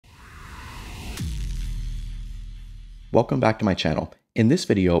Welcome back to my channel. In this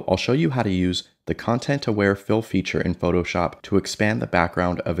video, I'll show you how to use the content-aware fill feature in Photoshop to expand the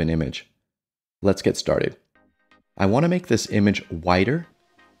background of an image. Let's get started. I want to make this image wider,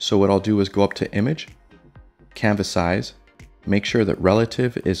 so what I'll do is go up to Image, Canvas Size, make sure that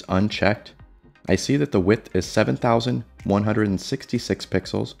Relative is unchecked. I see that the width is 7,166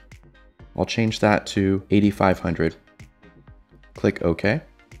 pixels. I'll change that to 8,500. Click OK.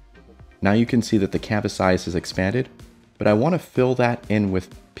 Now you can see that the canvas size is expanded, but I want to fill that in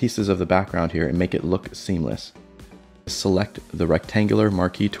with pieces of the background here and make it look seamless. Select the rectangular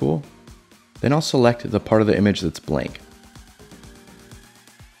marquee tool. Then I'll select the part of the image that's blank.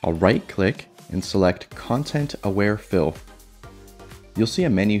 I'll right click and select Content Aware Fill. You'll see a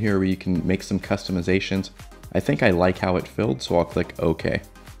menu here where you can make some customizations. I think I like how it filled, so I'll click OK.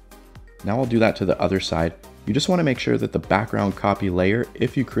 Now I'll do that to the other side. You just want to make sure that the background copy layer,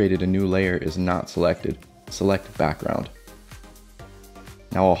 if you created a new layer, is not selected. Select background.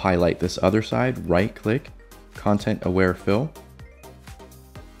 Now I'll highlight this other side, right click, Content Aware Fill,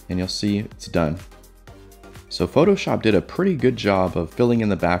 and you'll see it's done. So Photoshop did a pretty good job of filling in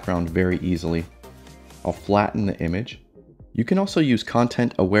the background very easily. I'll flatten the image. You can also use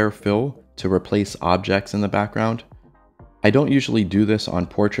Content Aware Fill to replace objects in the background. I don't usually do this on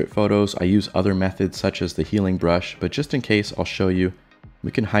portrait photos. I use other methods such as the healing brush, but just in case, I'll show you.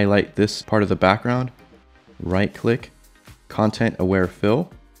 We can highlight this part of the background, right click, Content Aware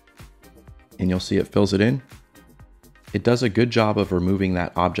Fill, and you'll see it fills it in. It does a good job of removing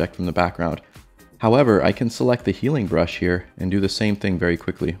that object from the background. However, I can select the healing brush here and do the same thing very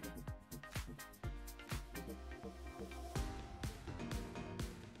quickly.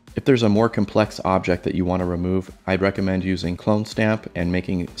 If there's a more complex object that you want to remove, I'd recommend using Clone Stamp and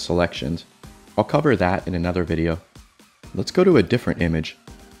making selections. I'll cover that in another video. Let's go to a different image.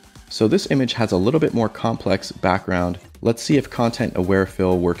 So this image has a little bit more complex background. Let's see if Content Aware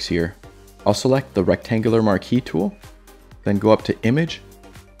Fill works here. I'll select the rectangular marquee tool, then go up to Image,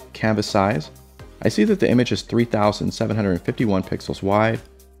 Canvas Size. I see that the image is 3,751 pixels wide.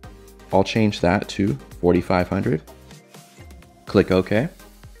 I'll change that to 4,500. Click OK.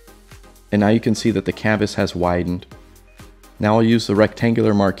 And now you can see that the canvas has widened. Now I'll use the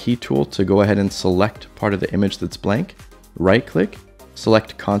rectangular marquee tool to go ahead and select part of the image that's blank. Right click,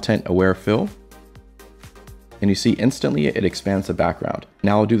 select Content Aware Fill, and you see instantly it expands the background.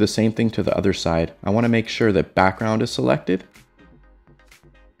 Now I'll do the same thing to the other side. I want to make sure that background is selected.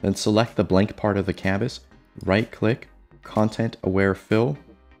 Then select the blank part of the canvas, right click, Content Aware Fill,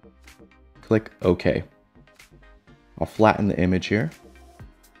 click OK. I'll flatten the image here.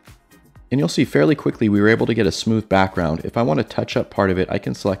 And you'll see fairly quickly we were able to get a smooth background. If I want to touch up part of it, I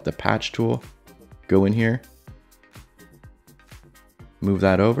can select the patch tool, go in here, move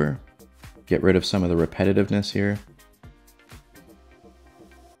that over, get rid of some of the repetitiveness here.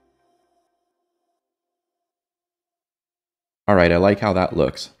 All right, I like how that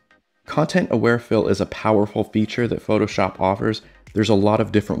looks. Content Aware Fill is a powerful feature that Photoshop offers. There's a lot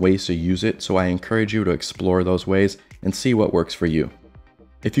of different ways to use it, so I encourage you to explore those ways and see what works for you.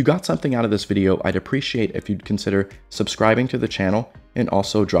 If you got something out of this video, I'd appreciate if you'd consider subscribing to the channel and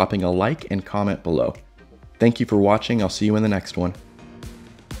also dropping a like and comment below. Thank you for watching. I'll see you in the next one.